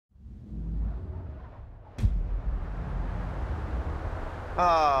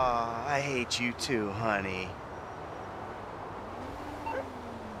Oh, I hate you too, honey.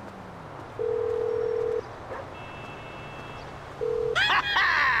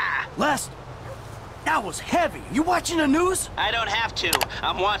 Les, that was heavy. You watching the news? I don't have to.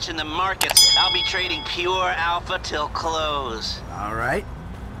 I'm watching the markets. I'll be trading pure alpha till close. All right.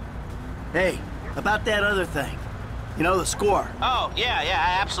 Hey, about that other thing. You know, the score. Oh, yeah,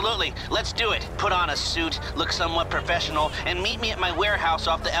 absolutely. Let's do it. Put on a suit, look somewhat professional, and meet me at my warehouse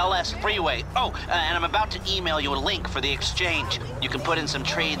off the LS freeway. Oh, and I'm about to email you a link for the exchange. You can put in some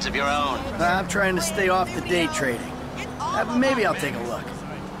trades of your own. I'm trying to stay off the day trading. Maybe I'll take a look.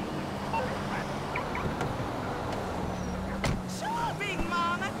 Sure, Big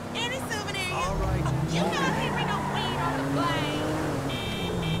Mama. Any souvenir you... All right. Oh, you not give me no weed on the plane.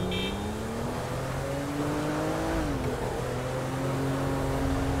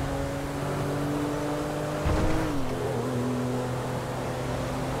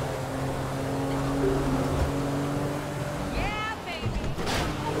 Yeah, baby.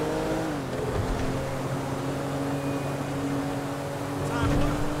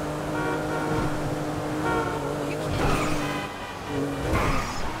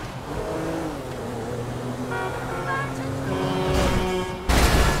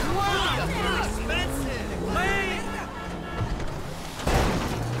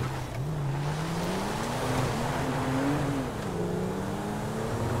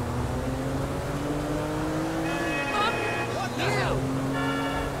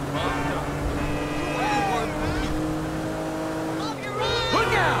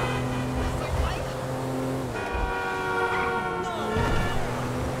 Look out!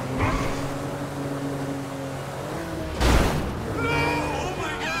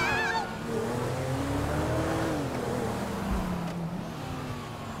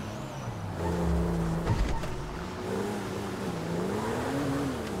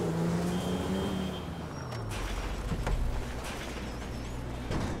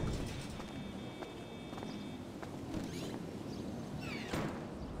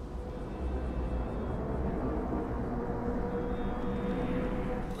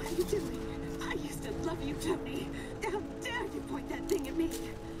 What are you doing? I used to love you, Tony. How dare you point that thing at me?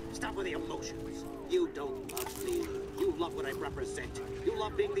 Stop with the emotions. You don't love me. You love what I represent. You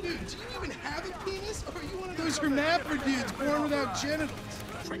love being the... Dude, do you even have a penis? Or are you one of those hermaphrodites born without genitals?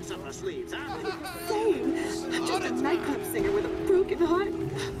 Tricks up our sleeves, huh? Same. I'm just a nightclub singer with a broken heart.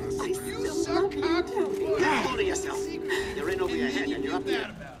 I You still suck love you, cock. Tony. Get hold of yourself. You're in over your head and you're up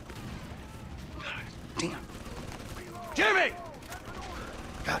there. Damn. Jimmy!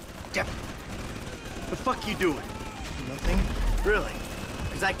 God damn it. The fuck you doing? Nothing. Really?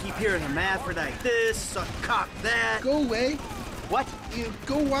 Because I keep hearing hermaphrodite this, suck cock that. Go away. What? You know,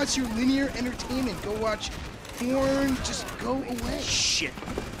 go watch your linear entertainment. Go watch porn. Just go away. Shit.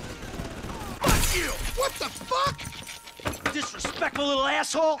 Fuck you! What the fuck? Disrespectful little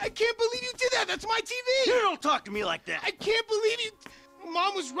asshole! I can't believe you did that. That's my TV. You don't talk to me like that! I can't believe you.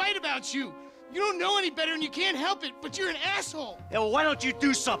 Mom was right about you. You don't know any better and you can't help it, but you're an asshole. Yeah, well, why don't you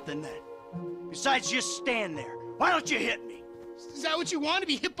do something then? Besides just stand there. Why don't you hit me? Is that what you want, to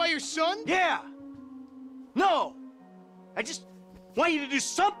be hit by your son? Yeah! No! I just want you to do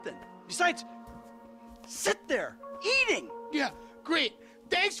something. Besides, sit there, eating! Yeah, great.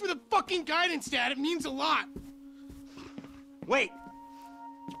 Thanks for the fucking guidance, Dad. It means a lot. Wait.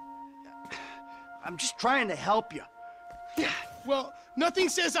 I'm just trying to help you. Yeah, well, nothing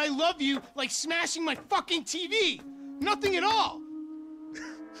says I love you like smashing my fucking TV. Nothing at all.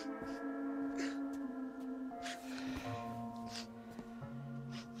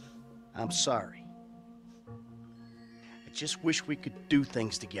 I'm sorry. I just wish we could do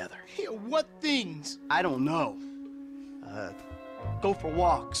things together. Yeah, what things? I don't know. Go for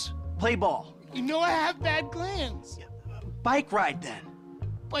walks, play ball. You know I have bad glands. Bike ride then.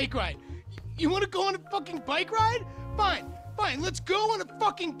 Bike ride. You want to go on a fucking bike ride? Fine, fine, let's go on a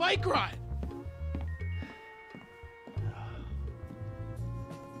fucking bike ride.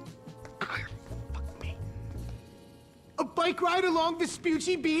 Fuck me. A bike ride along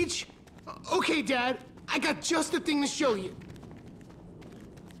Vespucci Beach? Okay, Dad, I got just the thing to show you.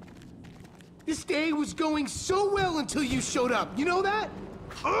 This day was going so well until you showed up. You know that?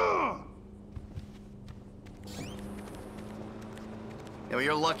 Ugh! Yeah, well,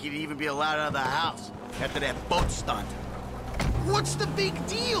 you're lucky to even be allowed out of the house after that boat stunt. What's the big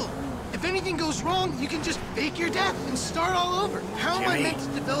deal? If anything goes wrong, you can just fake your death and start all over. How am I Jimmy. meant to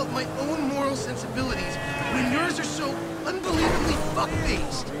develop my own moral sensibilities when yours are so unbelievably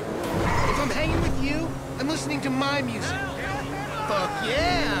fuck-based? If I'm hanging with you, I'm listening to my music. Fuck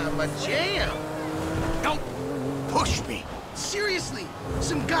yeah, I'm a jam. Don't push me. Seriously,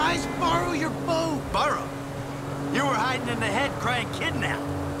 some guys borrow your boat. Burrow. You were hiding in the head crying kidnap.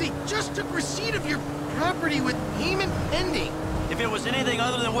 They just took receipt of your property with payment pending. If it was anything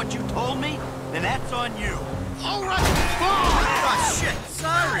other than what you told me, then that's on you. All right. Oh, shit.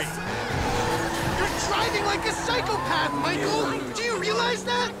 Sorry. You're driving like a psychopath, Michael! Do you realize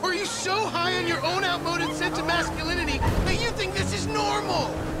that? Or are you so high on your own outmoded sense of masculinity that you think this is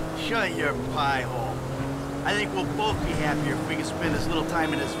normal? Shut your pie hole. I think we'll both be happier if we can spend as little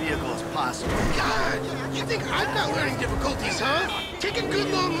time in this vehicle as possible. God, you think I'm not learning difficulties, huh? Take a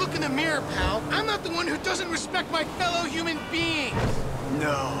good long look in the mirror, pal. I'm not the one who doesn't respect my fellow human beings.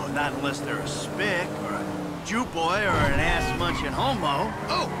 No, not unless they're a spick, or a Jew boy, or an ass-munching homo.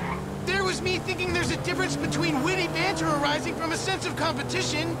 Oh, there was me thinking there's a difference between witty banter arising from a sense of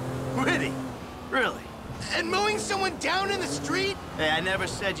competition. Witty? Really? And mowing someone down in the street? Hey, I never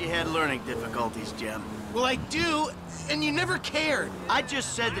said you had learning difficulties, Jim. Well, I do, and you never cared. I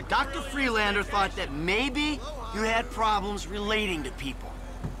just said that Dr. Freelander thought that maybe you had problems relating to people.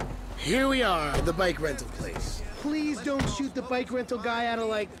 Here we are at the bike rental place. Please don't shoot the bike rental guy out of,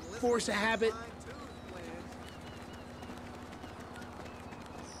 like, force of habit.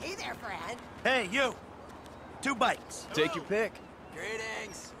 Hey there, friend. Hey, you! 2 bikes. Take your pick.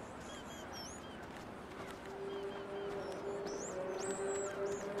 Greetings.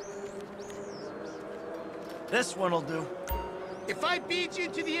 This one'll do. If I beat you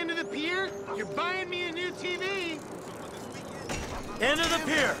to the end of the pier, you're buying me a new TV. End of the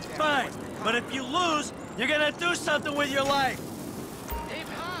pier, fine. But if you lose, you're gonna do something with your life. Hey,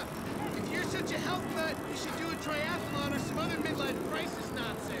 Pop, if you're such a health nut, you should do a triathlon or some other midlife crisis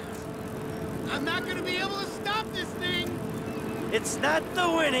nonsense. I'm not gonna be able to stop this thing. It's not the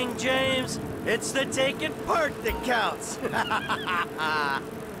winning, James. It's the taking part that counts.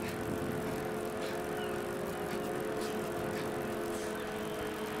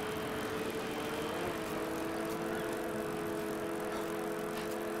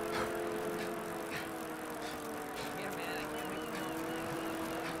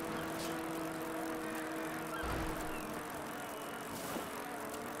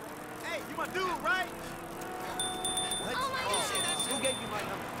 Hey, you my dude, right? What? Oh my goodness. Who gave you my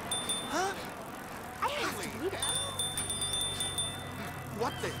number? Huh? I have to read it.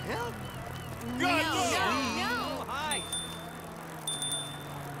 What the hell? No. Hi.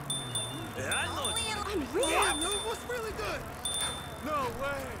 Yeah, I know. I'm really... It was really good. No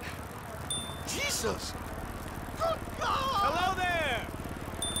way. Jesus. Good God. Hello there.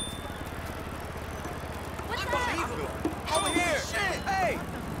 What's that? Unbelievable. Over here. Shit. Hey.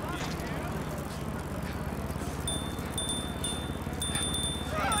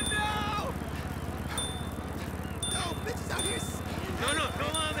 Oh, no. No, bitches out here. No,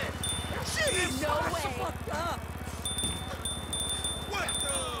 come on, man. Jeez. No way. What the?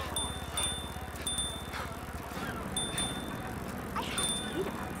 I have to read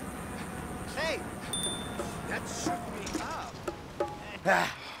about this. Hey, that shook me up. Ah.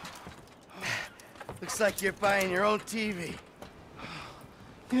 Looks like you're buying your own TV.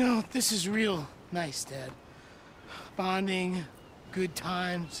 You know, this is real nice, Dad. Bonding, good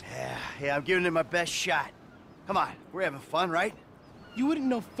times. Yeah, I'm giving it my best shot. Come on, we're having fun, right? You wouldn't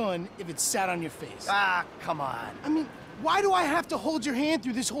know fun if it sat on your face. Ah, come on. I mean, why do I have to hold your hand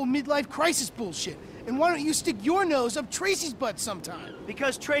through this whole midlife crisis bullshit? And why don't you stick your nose up Tracy's butt sometime?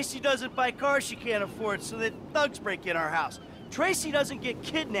 Because Tracy doesn't buy cars she can't afford so that thugs break in our house. Tracy doesn't get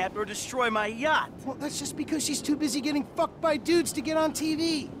kidnapped or destroy my yacht. Well, that's just because she's too busy getting fucked by dudes to get on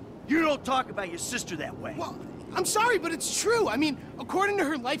TV. You don't talk about your sister that way. Well, I'm sorry, but it's true. I mean, according to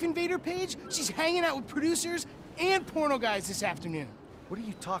her Life Invader page, she's hanging out with producers and porno guys this afternoon. What are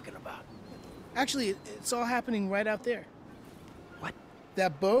you talking about? Actually, it's all happening right out there. What?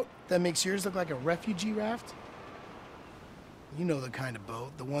 That boat that makes yours look like a refugee raft? You know the kind of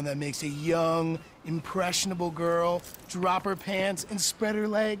boat, the one that makes a young, impressionable girl drop her pants and spread her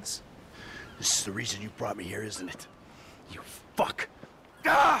legs. This is the reason you brought me here, isn't it? You fuck.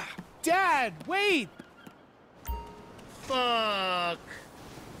 Ah! Dad, wait! Fuck.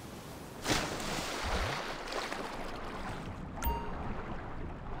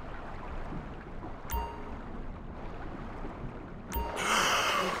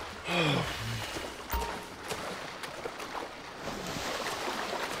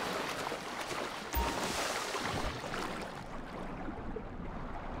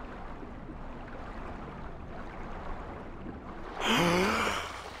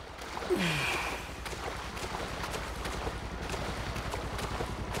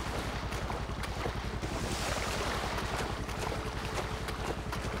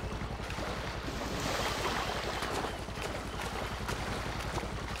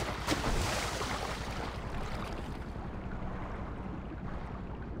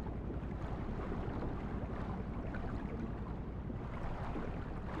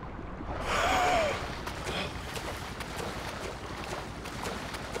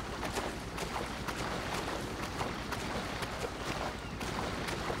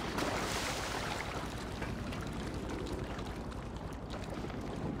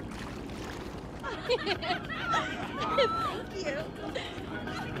 Thank you.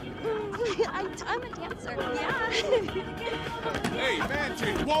 I'm a dancer. Yeah. Hey, man,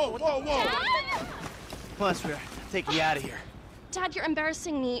 whoa, whoa, whoa. Dad? Come on, sweetheart. Take you out of here. Dad, you're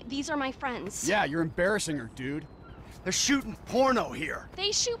embarrassing me. These are my friends. Yeah, you're embarrassing her, dude. They're shooting porno here.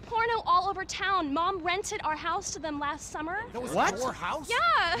 They shoot porno all over town. Mom rented our house to them last summer. That was What? your house?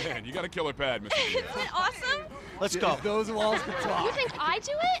 Yeah. Man, you got a killer pad, Mr. Isn't it awesome? Let's go. Those walls can talk. You think I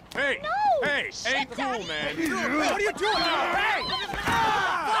do it? Hey! No! Hey! Shit, Ain't cool, Daddy. man. What are you doing? Hey!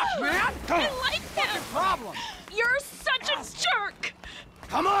 Fuck, man! I like him. Problem. You're such a jerk.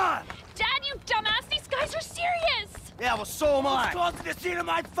 Come on! Dad, you dumbass. These guys are serious. Yeah, well, so am I. Go to the seat of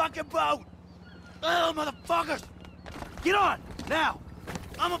my fucking boat! Oh, motherfuckers! Get on, now!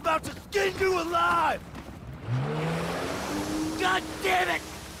 I'm about to skin you alive! God damn it!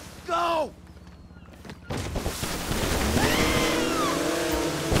 Go!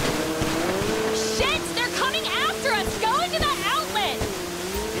 Shit, they're coming after us. Go into that outlet.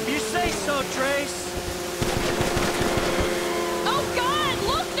 If you say so, Trace. Oh, God,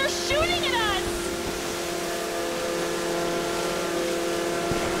 look, they're shooting at us.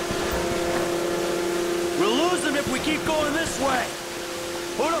 We'll lose them if we keep going this way.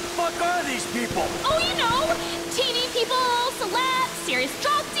 Who the fuck are these people? Oh, you know, TV people, celebs, serious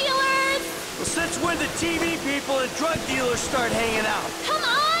drug dealers. Well, since when did TV people and drug dealers start hanging out? Come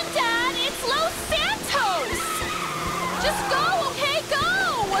on, Dad, it's Los Santos. Just go, okay, go.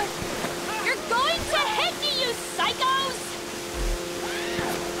 You're going to hit me, you psychos.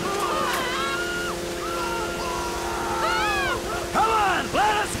 Come on,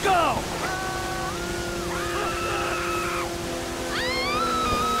 let us go!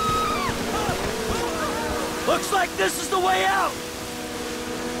 Looks like this is the way out!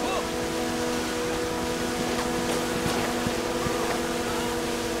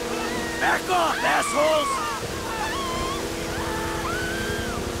 Back off, assholes!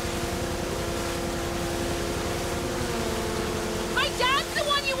 My dad's the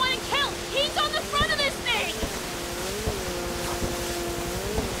one you want to kill. He's on the front of this thing.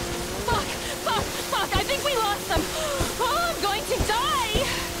 Fuck, fuck, fuck. I think we lost them. Oh, I'm going to die.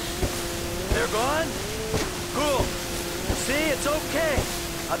 They're gone? Cool. See, it's okay.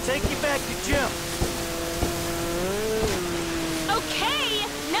 I'll take you back to Jim. Okay?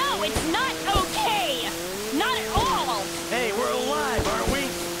 No, it's not okay. Not at all. Hey, we're alive, aren't we?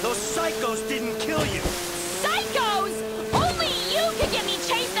 Those psychos didn't kill you. Psychos! Only you could get me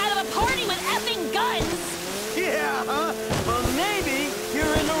chased out of a party with effing guns. Yeah, huh? Well, maybe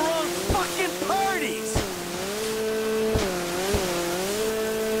you're in the wrong fucking parties.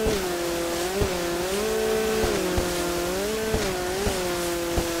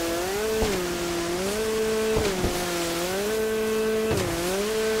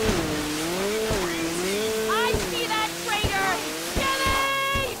 I see that traitor!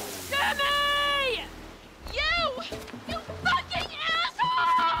 Jimmy! Jimmy! You fucking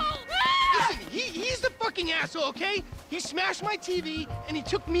asshole! Listen, he's the fucking asshole, okay? He smashed my TV and he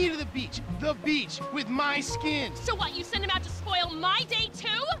took me to the beach. The beach with my skin. So what, you sent him out to spoil my day too?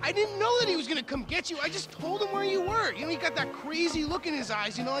 I didn't know that he was gonna come get you. I just told him where you were. You know, he got that crazy look in his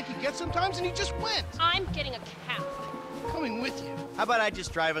eyes, you know, like he gets sometimes, and he just went. I'm getting a cab. I'm coming with you. How about I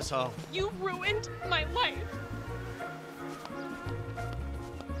just drive us home? You ruined my life.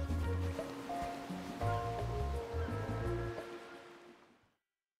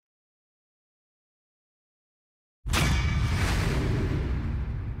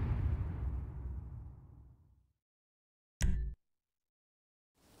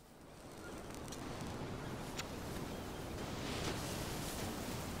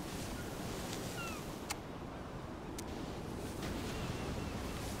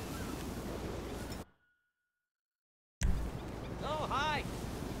 Oh, hi.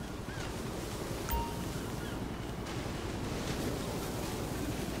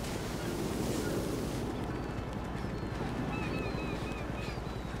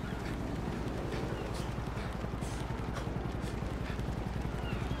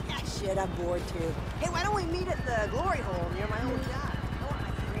 Yeah, shit, I'm bored too. Hey, why don't we meet at the glory hole near my old yacht? Oh,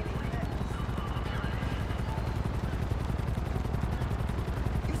 I can really fit.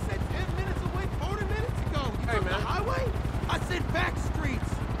 You said 10 minutes away 40 minutes ago. You Hey, took man. the highway? I said back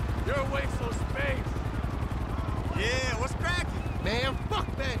streets. You're wasting some space. Yeah, what's cracking? Man, fuck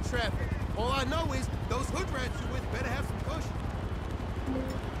bad traffic. All I know is those hood rats you with better have some cushion.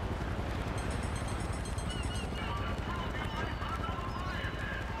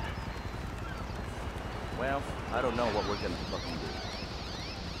 Well, I don't know what we're gonna fucking do.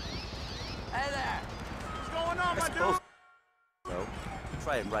 Hey there. What's going on, my dude? So,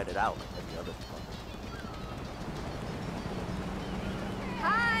 try and write it out like every other fuck.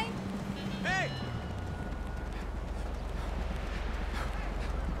 Hi. Hey!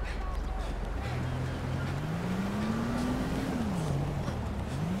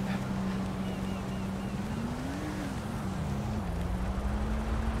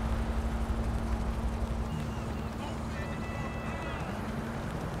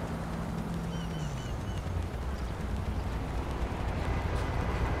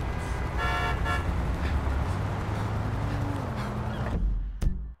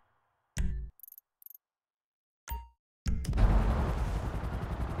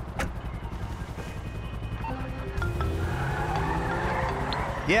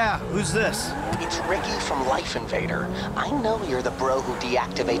 Yeah, who's this? It's Ricky from Life Invader. I know you're the bro who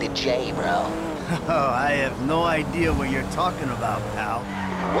deactivated Jay, bro. Oh, I have no idea what you're talking about, pal.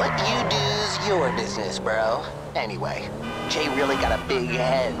 What you do's your business, bro. Anyway, Jay really got a big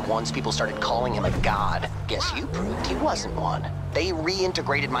head once people started calling him a god. Guess you proved he wasn't one. They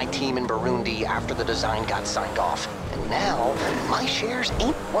reintegrated my team in Burundi after the design got signed off. And now, my shares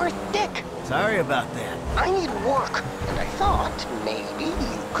ain't worth dick. Sorry about that. I need work, and I thought maybe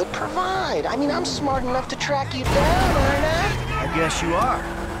you could provide. I mean, I'm smart enough to track you down, aren't I? I guess you are.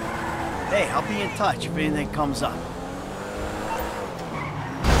 Hey, I'll be in touch if anything comes up.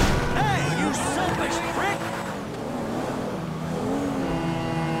 Hey, you selfish prick!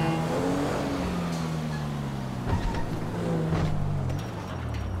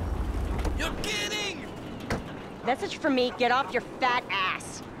 You're kidding! Message from me, get off your fat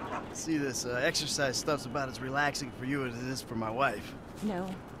ass. See, this exercise stuff's about as relaxing for you as it is for my wife. No,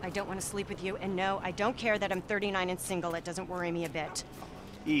 I don't want to sleep with you, and no, I don't care that I'm 39 and single. It doesn't worry me a bit.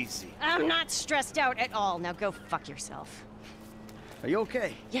 Easy. I'm not stressed out at all. Now go fuck yourself. Are you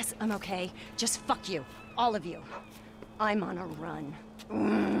okay? Yes, I'm okay. Just fuck you. All of you. I'm on a run.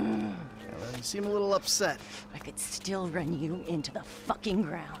 Yeah, well, you seem a little upset. I could still run you into the fucking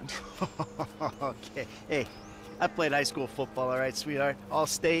ground. Okay. Hey, I played high school football, all right, sweetheart? All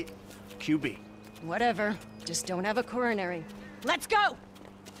state, QB. Whatever. Just don't have a coronary. Let's go!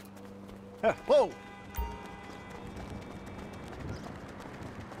 Whoa!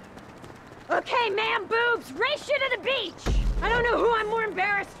 Okay, man boobs, race you to the beach! I don't know who I'm more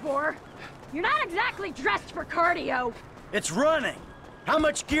embarrassed for. You're not exactly dressed for cardio. It's running. How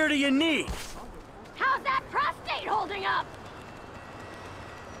much gear do you need? How's that prostate holding up?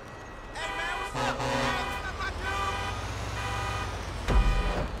 Hey, man, what's up? What's up, my dude?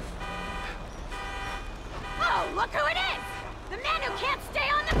 Oh, look who it is! The man who can't stay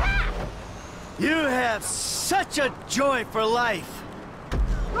on the path! You have such a joy for life.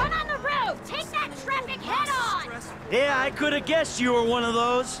 Run on the road! Take that traffic head on! Yeah, I could have guessed you were one of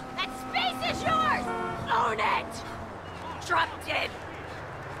those. That space is yours! Own it! Drop dead!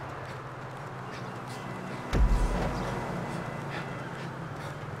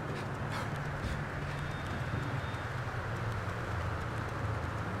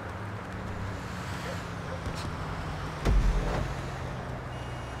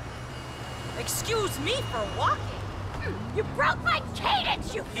 Excuse me for walking. You broke my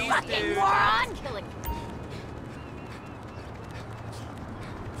cadence, you fucking moron!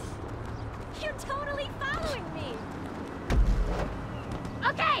 You're totally following me.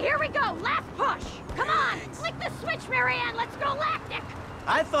 Okay, here we go. Last push. Come on, flick the switch, Marianne. Let's go lactic.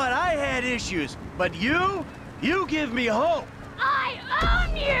 I thought I had issues, but you give me hope. I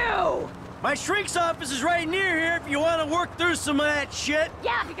own you! My shrink's office is right near here if you want to work through some of that shit.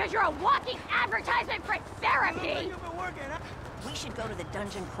 Yeah, because you're a walking advertisement for therapy. We should go to the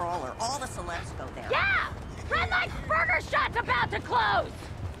dungeon crawler. All the celebs go there. Yeah! Red Light Burger Shot's about to close!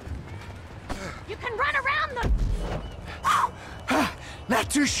 You can run around the... Not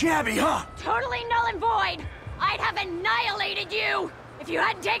too shabby, huh? Totally null and void! I'd have annihilated you if you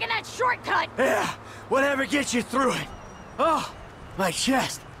hadn't taken that shortcut! Yeah, whatever gets you through it. Oh, my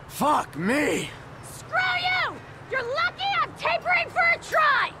chest. Fuck me. Screw you! You're lucky I'm tapering for a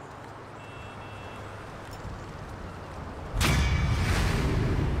try!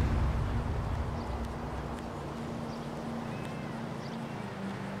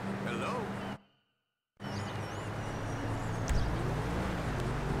 Hello?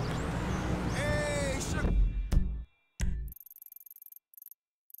 Hey, sugar.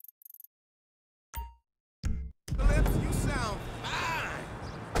 Lips, you sound fine.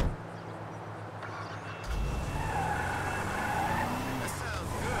 That sounds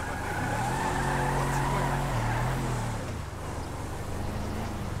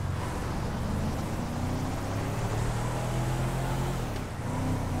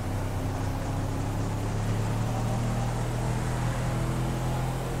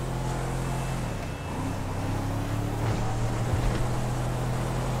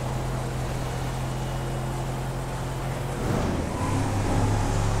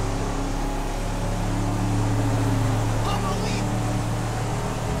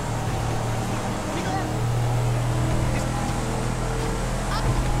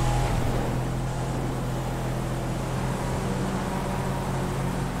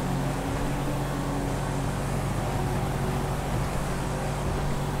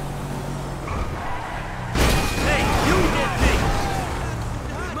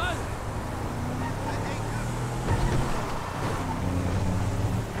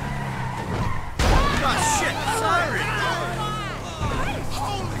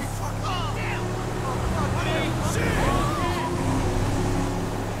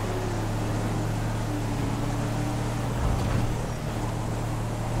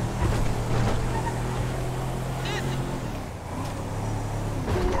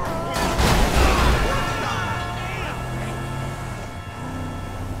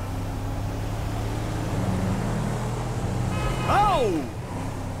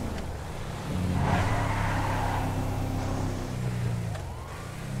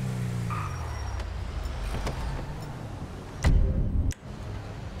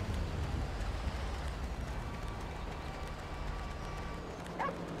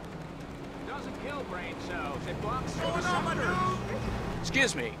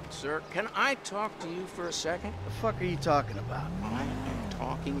Excuse me, sir. Can I talk to you for a second? The fuck are you talking about? I am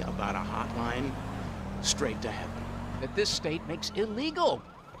talking about a hotline straight to heaven that this state makes illegal.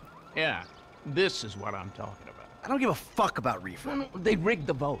 Yeah, this is what I'm talking about. I don't give a fuck about reefer. No, they rigged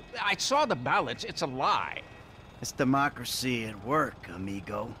the vote. I saw the ballots. It's a lie. It's democracy at work,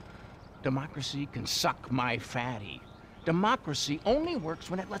 amigo. Democracy can suck my fatty. Democracy only works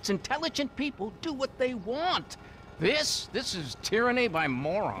when it lets intelligent people do what they want. This is tyranny by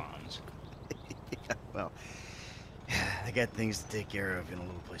morons. Yeah, well, I got things to take care of in a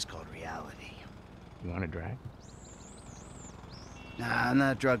little place called reality. You want a drag? Nah, I'm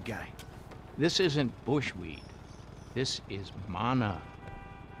not a drug guy. This isn't bushweed. This is mana.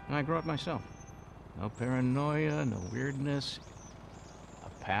 And I grew up myself. No paranoia, no weirdness. A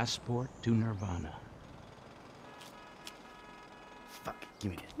passport to nirvana. Fuck,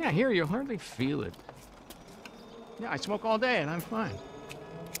 give me this. Yeah, here, you hardly feel it. Yeah, I smoke all day and I'm fine.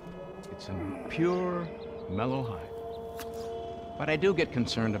 It's a pure, mellow high. But I do get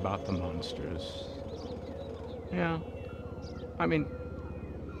concerned about the monsters. Yeah. I mean...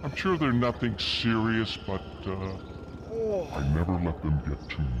 I'm sure they're nothing serious, but, I never let them get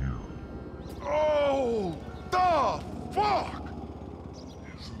too near. Oh, the fuck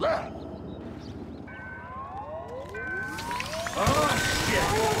is that? Oh, shit!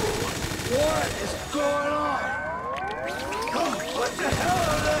 What is going on? Oh, what the hell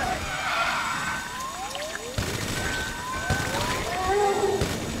are they?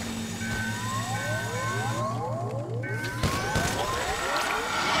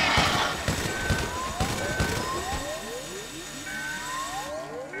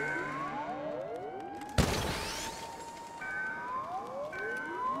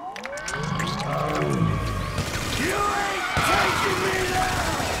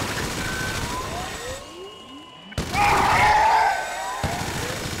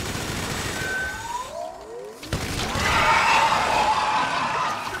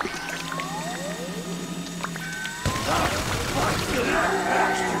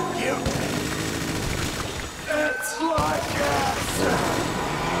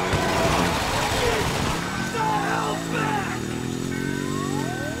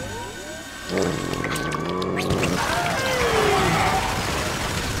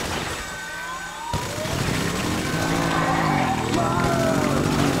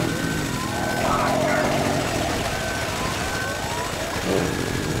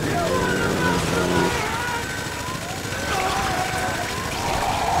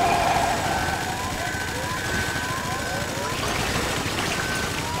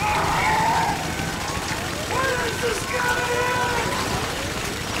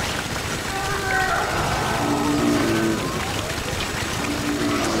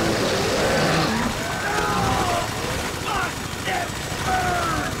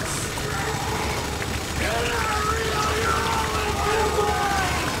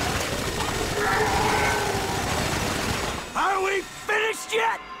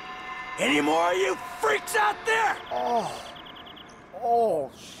 Any more of you freaks out there? Oh,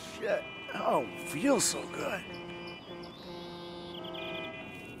 shit. Oh, feels so good.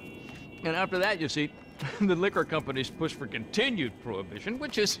 And after that, you see, the liquor companies push for continued prohibition,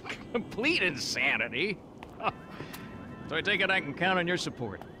 which is complete insanity. So I take it I can count on your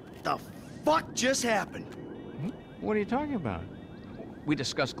support. The fuck just happened? What are you talking about? We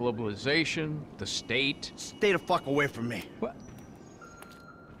discussed globalization, the state. Stay the fuck away from me. What?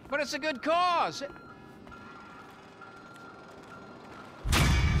 But it's a good cause.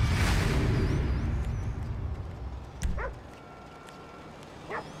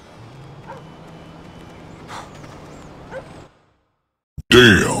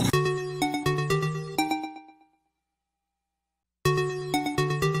 Damn.